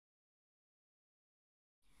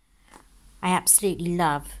I absolutely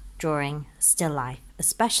love drawing still life,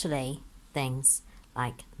 especially things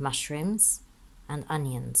like mushrooms and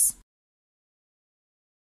onions.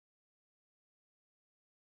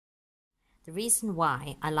 The reason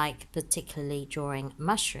why I like particularly drawing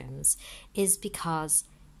mushrooms is because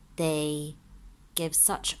they give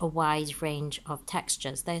such a wide range of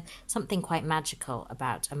textures. There's something quite magical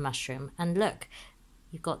about a mushroom. And look,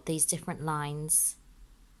 you've got these different lines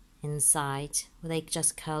inside where they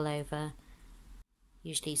just curl over.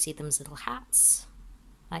 Usually you see them as little hats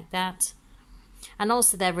like that. And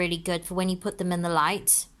also they're really good for when you put them in the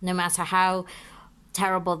light. No matter how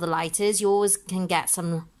terrible the light is, you always can get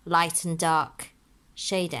some light and dark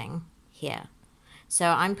shading here. So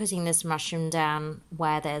I'm putting this mushroom down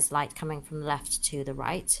where there's light coming from the left to the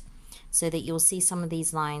right, so that you'll see some of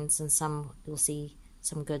these lines and you'll see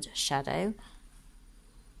some good shadow,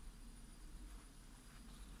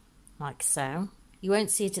 like so. You won't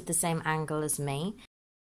see it at the same angle as me,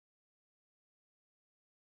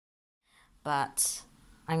 but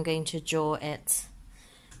I'm going to draw it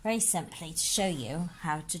very simply to show you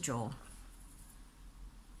how to draw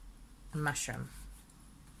a mushroom.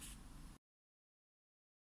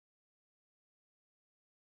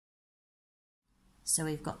 So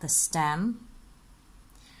we've got the stem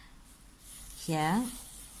here,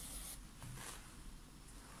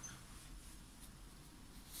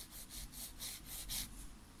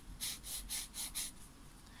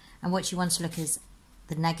 and what you want to look is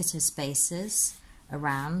the negative spaces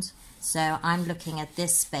around. So I'm looking at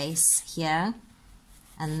this space here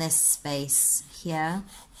and this space here.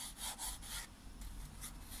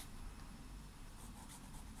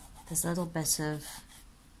 There's a little bit of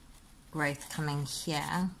growth coming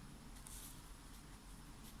here.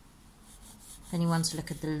 Then you want to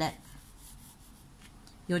look at the lip.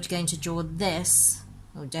 You're going to draw this,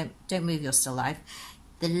 oh, don't move your still life,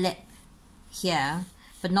 the lip here,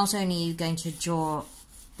 but not only are you going to draw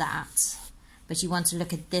that, but you want to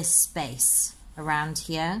look at this space around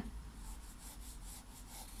here.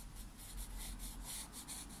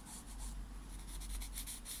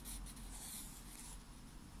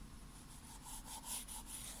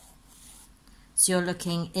 So you're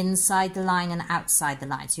looking inside the line and outside the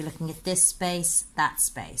line. So you're looking at this space, that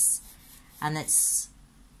space. And it's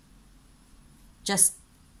just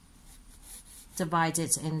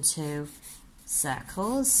divided into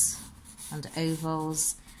circles and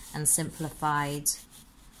ovals and simplified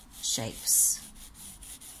shapes.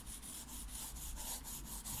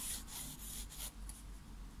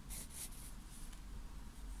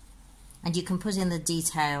 And you can put in the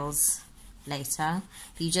details later,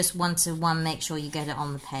 but you just want to make sure you get it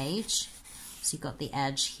on the page. So you've got the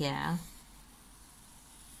edge here,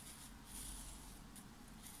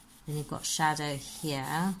 then you've got shadow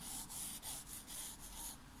here,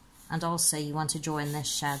 and also you want to draw in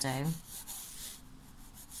this shadow.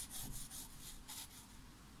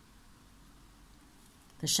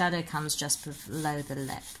 The shadow comes just below the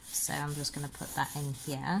lip, so I'm just going to put that in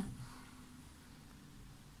here.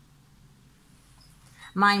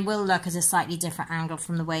 Mine will look at a slightly different angle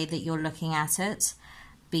from the way that you're looking at it,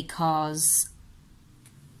 because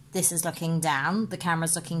this is looking down, the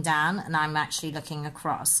camera's looking down, and I'm actually looking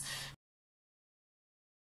across.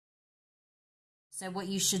 So what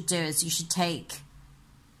you should do is you should take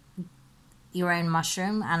your own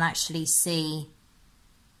mushroom and actually see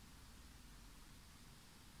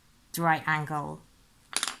the right angle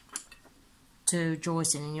to draw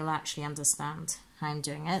it in, and you'll actually understand how I'm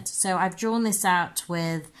doing it. So I've drawn this out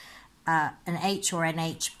with an H or an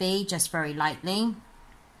HB just very lightly,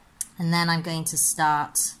 and then I'm going to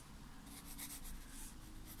start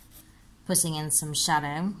putting in some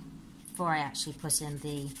shadow before I actually put in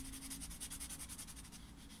the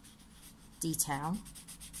detail.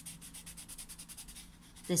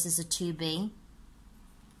 This is a 2B,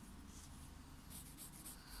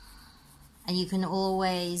 and you can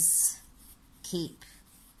always keep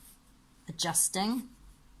adjusting.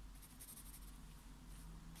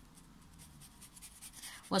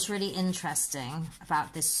 What's really interesting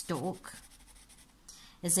about this stalk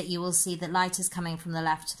is that you will see that light is coming from the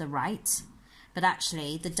left to the right, but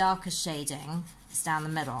actually the darker shading is down the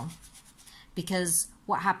middle, because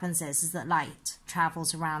what happens is that light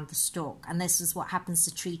travels around the stalk, and this is what happens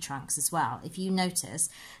to tree trunks as well. If you notice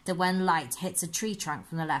that when light hits a tree trunk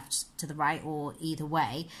from the left to the right or either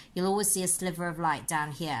way, you'll always see a sliver of light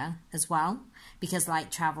down here as well, because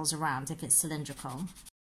light travels around if it's cylindrical.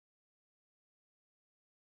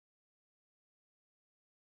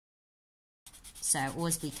 So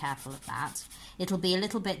always be careful of that. It'll be a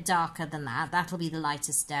little bit darker than that. That'll be the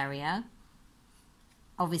lightest area.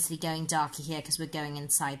 Obviously going darker here because we're going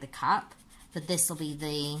inside the cup. but this will be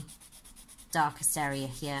the darkest area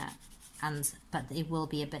here, but it will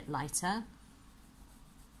be a bit lighter.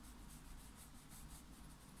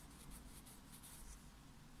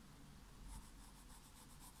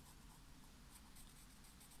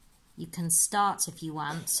 You can start, if you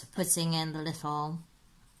want, putting in the little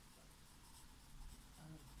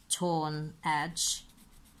torn edge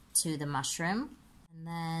to the mushroom, and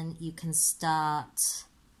then you can start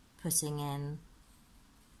putting in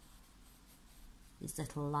these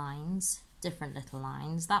little lines, different little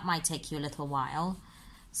lines. That might take you a little while,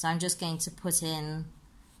 so I'm just going to put in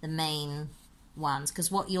the main ones, because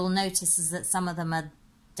what you'll notice is that some of them are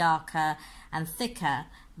darker and thicker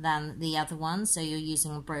than the other ones, so you're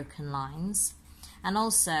using broken lines. And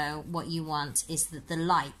also what you want is that the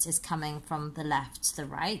light is coming from the left to the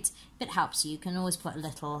right. If it helps you, you can always put a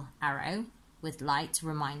little arrow with light to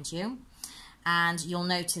remind you. And you'll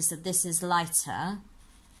notice that this is lighter,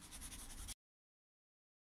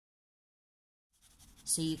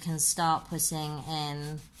 so you can start putting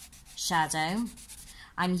in shadow.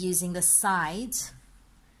 I'm using the side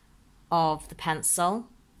of the pencil.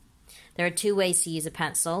 There are two ways to use a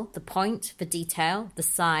pencil: the point for detail, the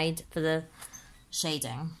side for the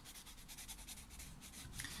shading.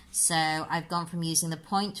 So I've gone from using the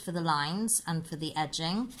point for the lines and for the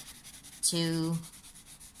edging to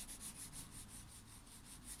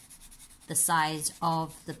the side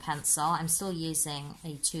of the pencil. I'm still using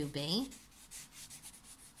a 2B.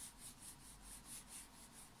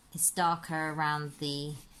 It's darker around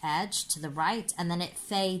the edge to the right, and then it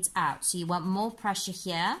fades out. So you want more pressure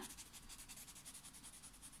here,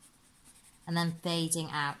 and then fading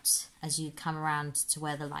out as you come around to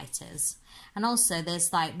where the light is. And also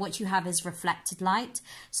there's like, what you have is reflected light.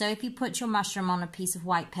 So if you put your mushroom on a piece of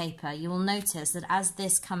white paper, you will notice that as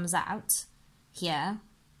this comes out here,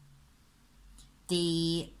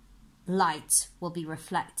 the light will be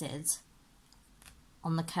reflected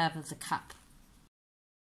on the curve of the cup.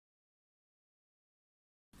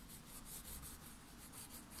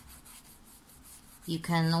 You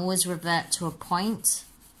can always revert to a point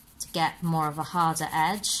to get more of a harder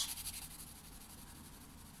edge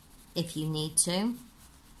if you need to,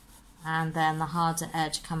 and then the harder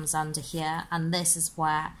edge comes under here, and this is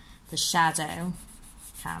where the shadow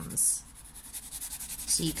comes.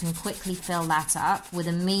 So you can quickly fill that up with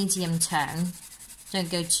a medium tone. Don't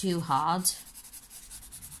go too hard.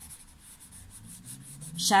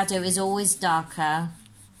 Shadow is always darker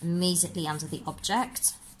immediately under the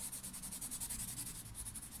object.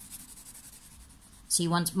 So you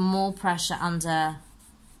want more pressure under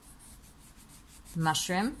the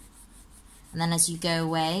mushroom, and then as you go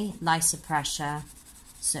away, lighter pressure,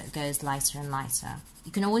 so it goes lighter and lighter.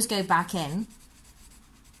 You can always go back in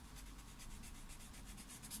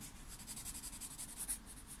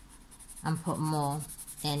and put more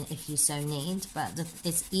in if you so need, but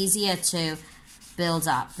it's easier to build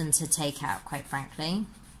up than to take out, quite frankly.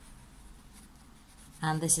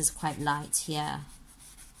 And this is quite light here.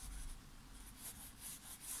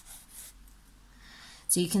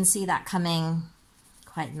 So you can see that coming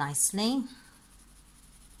quite nicely. You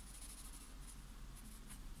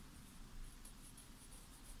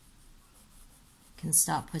can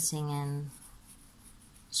start putting in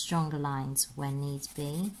stronger lines when needs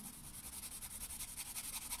be.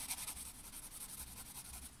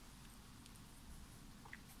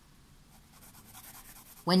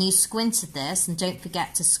 When you squint at this, and don't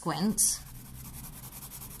forget to squint,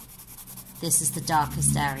 this is the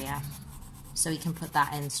darkest area. So we can put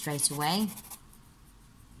that in straight away.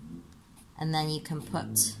 And then you can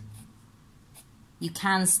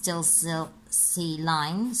still see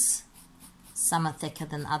lines. Some are thicker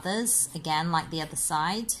than others, again, like the other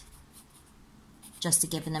side, just to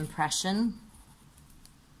give an impression.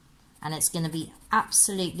 And it's going to be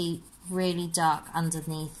absolutely really dark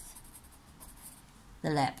underneath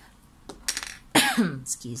the lip.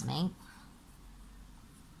 Excuse me.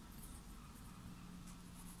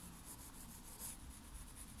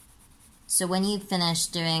 So when you've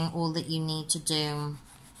finished doing all that you need to do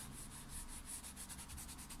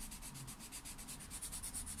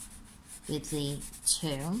with the 2,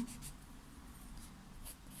 you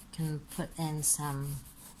can put in some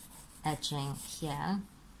edging here.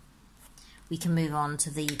 We can move on to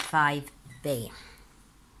the 5B.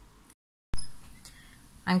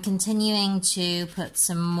 I'm continuing to put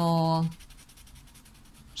some more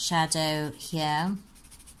shadow here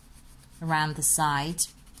around the side.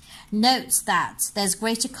 Note that there's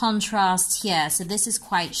greater contrast here, so this is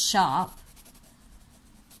quite sharp,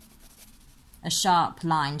 a sharp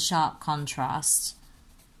line, sharp contrast.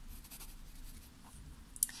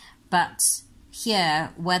 But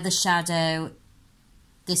here where the shadow,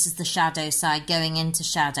 this is the shadow side going into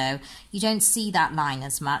shadow, you don't see that line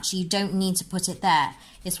as much. You don't need to put it there.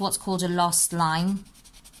 It's what's called a lost line.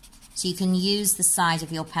 So you can use the side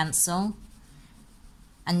of your pencil,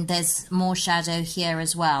 and there's more shadow here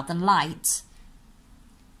as well. The light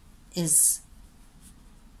is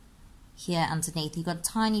here underneath. You've got a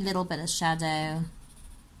tiny little bit of shadow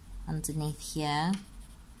underneath here.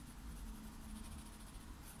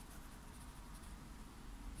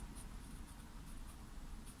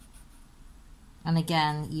 And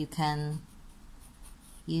again, you can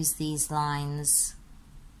use these lines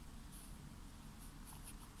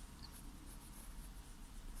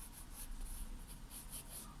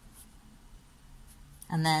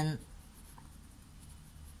and then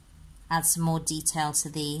add some more detail to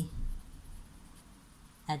the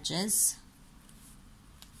edges.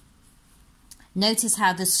 Notice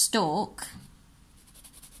how the stalk,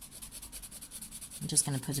 I'm just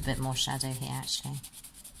going to put a bit more shadow here actually.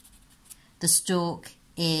 The stalk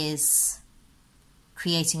is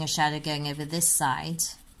creating a shadow going over this side,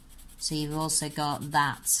 so you've also got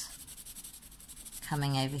that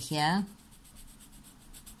coming over here.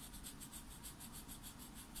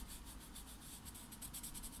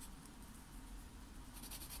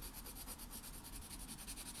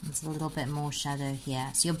 There's a little bit more shadow here.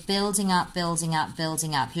 So you're building up, building up,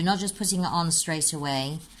 building up. You're not just putting it on straight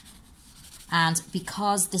away. And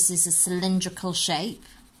because this is a cylindrical shape,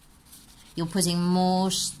 you're putting more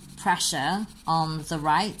pressure on the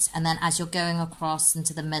right, and then as you're going across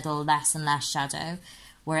into the middle, less and less shadow,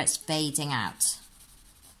 where it's fading out.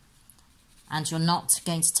 And you're not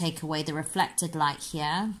going to take away the reflected light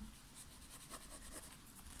here.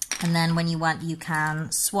 And then when you want, you can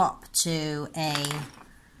swap to a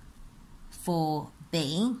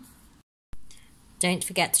 4B. Don't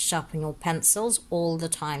forget to sharpen your pencils all the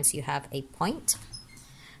time so you have a point.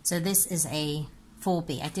 So this is a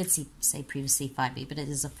 4B. I did say previously 5B, but it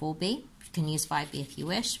is a 4B. You can use 5B if you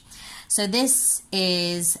wish. So this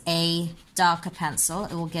is a darker pencil.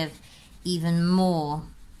 It will give even more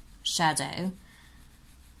shadow,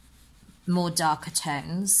 more darker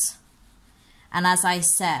tones. And as I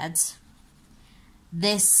said,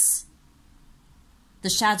 the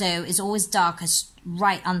shadow is always darkest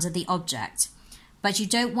right under the object, but you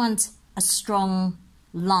don't want a strong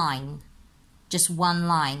line, just one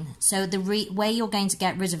line. So the way you're going to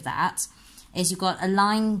get rid of that is you've got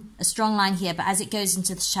a strong line here, but as it goes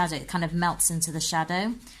into the shadow, it kind of melts into the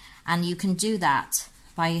shadow. And you can do that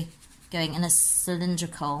by going in a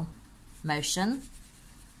cylindrical motion,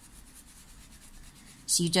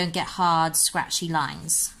 so you don't get hard, scratchy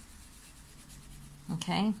lines.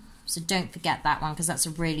 Okay, so don't forget that one, because that's a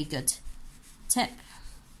really good tip.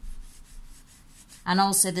 And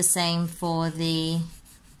also the same for the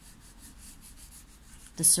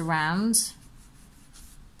surround,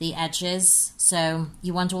 the edges. So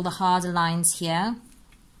you want all the harder lines here.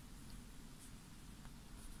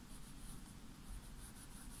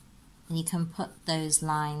 And you can put those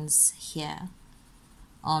lines here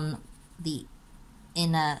on the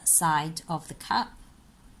inner side of the cup.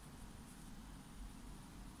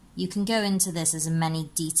 You can go into this as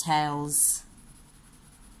many details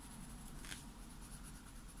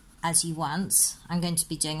as you want. I'm going to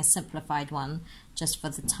be doing a simplified one just for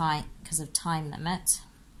the time, because of time limit.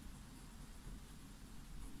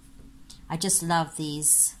 I just love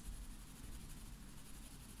these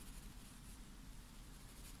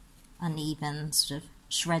uneven, sort of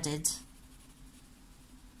shredded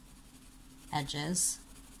edges.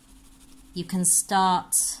 You can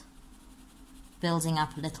start building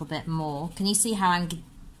up a little bit more. Can you see how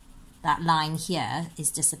that line here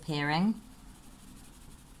is disappearing?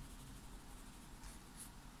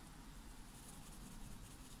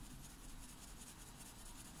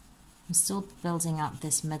 I'm still building up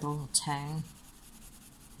this middle tone.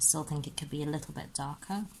 I still think it could be a little bit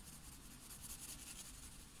darker.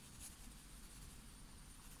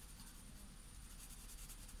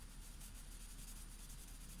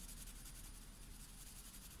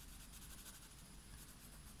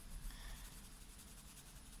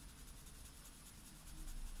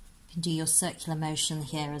 You can do your circular motion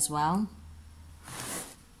here as well.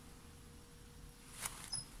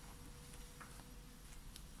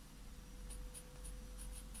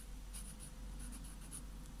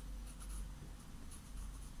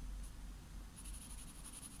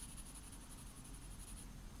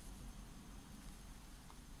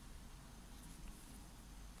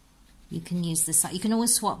 You can use this, you can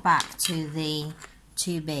always swap back to the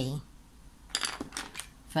 2B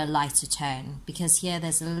for a lighter tone, because here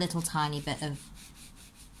there's a little tiny bit of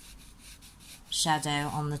shadow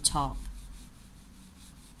on the top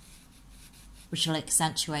which will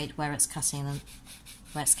accentuate where it's catching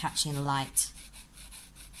the light.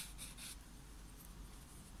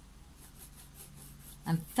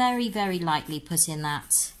 And very, very lightly put in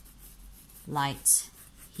that light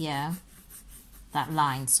here, that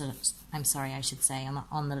line, so I'm sorry, I should say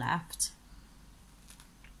on the left.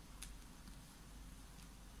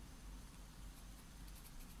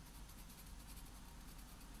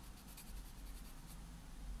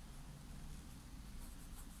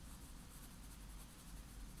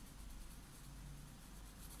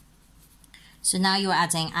 So now you're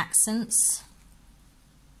adding accents.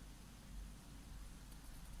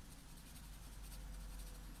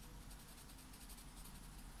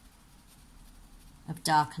 Of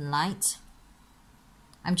dark and light.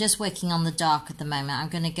 I'm just working on the dark at the moment. I'm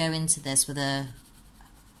going to go into this with a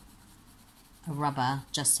rubber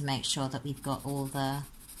just to make sure that we've got all the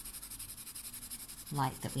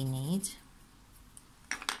light that we need.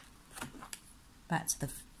 Back to the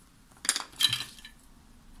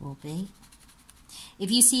 4B. If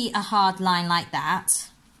you see a hard line like that,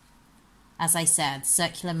 as I said,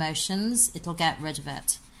 circular motions, it'll get rid of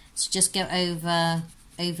it. So just go over,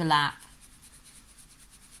 overlap,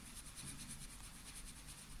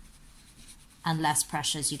 and less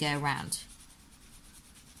pressure as you go around.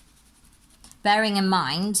 Bearing in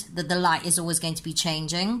mind that the light is always going to be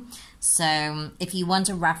changing, so if you want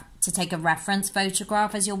to take a reference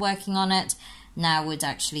photograph as you're working on it, now would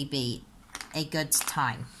actually be a good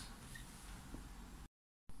time.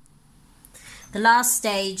 The last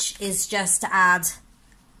stage is just to add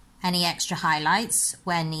any extra highlights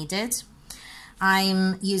where needed.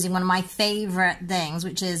 I'm using one of my favorite things,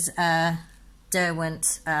 which is a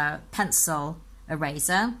Derwent pencil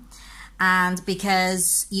eraser, and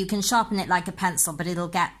because you can sharpen it like a pencil, but it'll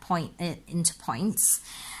get into points,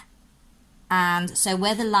 and so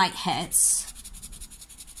where the light hits,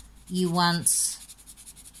 you want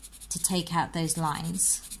to take out those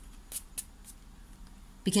lines,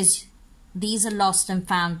 because these are lost and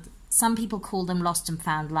found. Some people call them lost and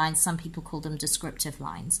found lines, some people call them descriptive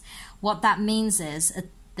lines. What that means is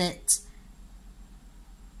that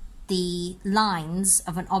the lines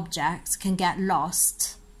of an object can get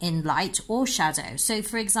lost in light or shadow. So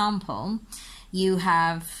for example, you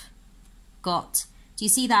have got, do you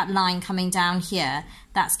see that line coming down here?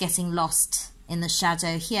 That's getting lost in the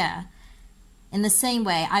shadow here. In the same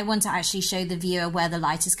way, I want to actually show the viewer where the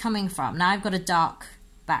light is coming from. Now I've got a dark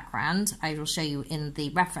background. I will show you in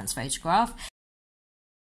the reference photograph.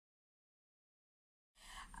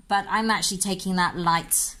 But I'm actually taking that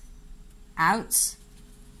light out.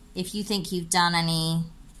 If you think you've done any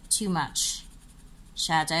too much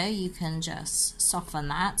shadow, you can just soften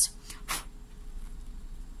that.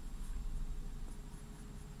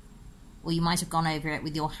 Or you might have gone over it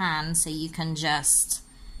with your hand, so you can just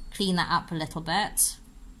clean that up a little bit.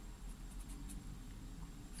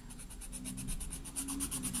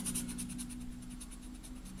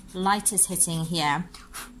 The light is hitting here,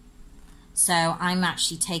 so I'm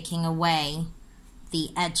actually taking away the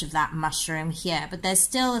edge of that mushroom here, but there's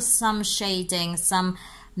still some shading, some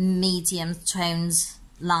medium tones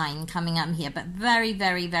line coming up here, but very,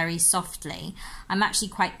 very, very softly. I'm actually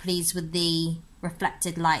quite pleased with the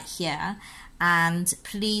reflected light here, and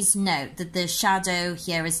please note that the shadow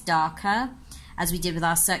here is darker, as we did with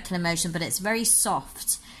our circular motion, but it's very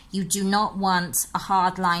soft. You do not want a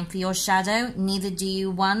hard line for your shadow, neither do you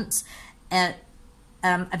want a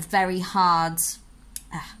very hard,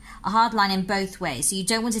 a hard line in both ways. So you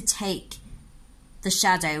don't want to take the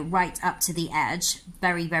shadow right up to the edge,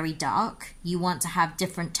 very, very dark. You want to have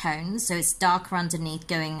different tones, so it's darker underneath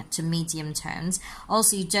going to medium tones.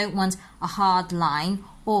 Also, you don't want a hard line,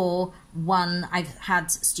 or one, I've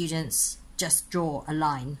had students just draw a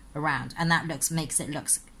line around, and that makes it look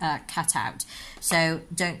cut out. So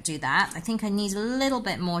don't do that. I think I need a little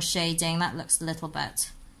bit more shading. That looks a little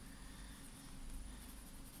bit.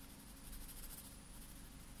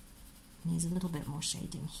 Needs a little bit more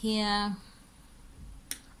shading here.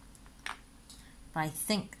 But I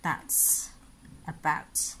think that's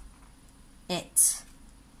about it.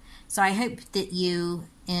 So I hope that you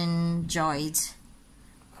enjoyed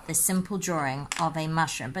the simple drawing of a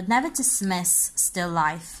mushroom, but never dismiss still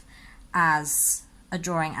life as a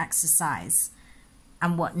drawing exercise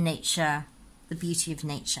and what nature, the beauty of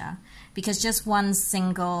nature, because just one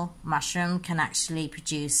single mushroom can actually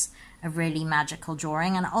produce a really magical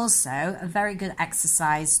drawing, and also a very good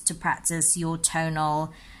exercise to practice your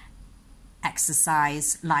tonal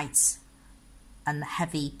exercise, light and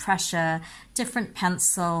heavy pressure, different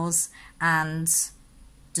pencils and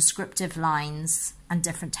descriptive lines and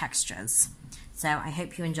different textures. So I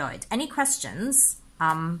hope you enjoyed. Any questions?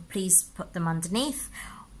 please put them underneath,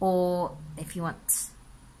 or if you want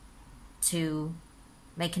to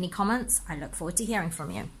make any comments, I look forward to hearing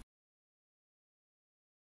from you.